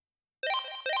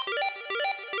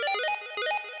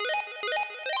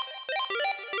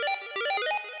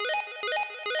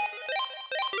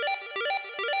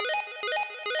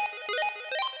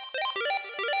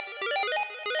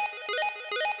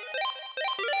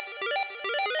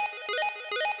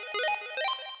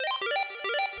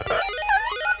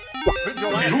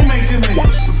And who makes him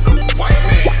lives? White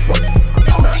man.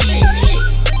 Oh, D&D.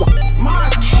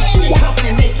 Mars Candy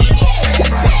Company make it.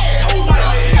 That's right. Oh,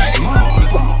 white man.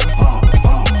 Mars.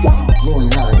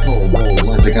 Blowing hot and cold, bold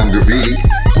lens like I'm graffiti.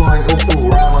 Flowing old school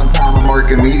rhyme on time, I'm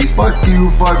Archimedes. Fuck you,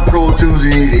 fuck Pro Tools,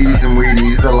 you need to eat some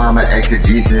Wheaties. The llama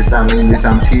exegesis, I mean this,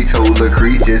 I'm Tito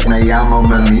Lucretius. Me llamo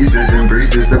mimesis,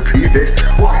 embraces the prefix.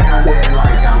 Walking on dead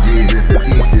like I'm Jesus, the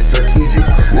thesis strategic.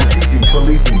 Assisting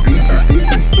policing beaches,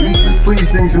 feces ceaseless. Please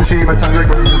sing some shade, my tongue like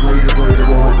razor blades, a blazer,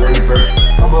 roll blade bursts.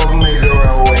 Above major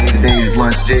always, days,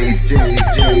 blunts, J's.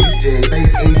 Fake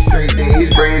 8 straight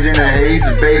days, brains in a haze,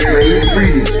 baked lays,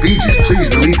 freezing speeches. Please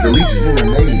release the leeches in the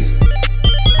maze.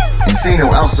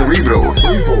 Insano El Cerebro,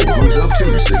 threefold, who's up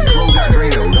to? Sick flow got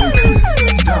Drano,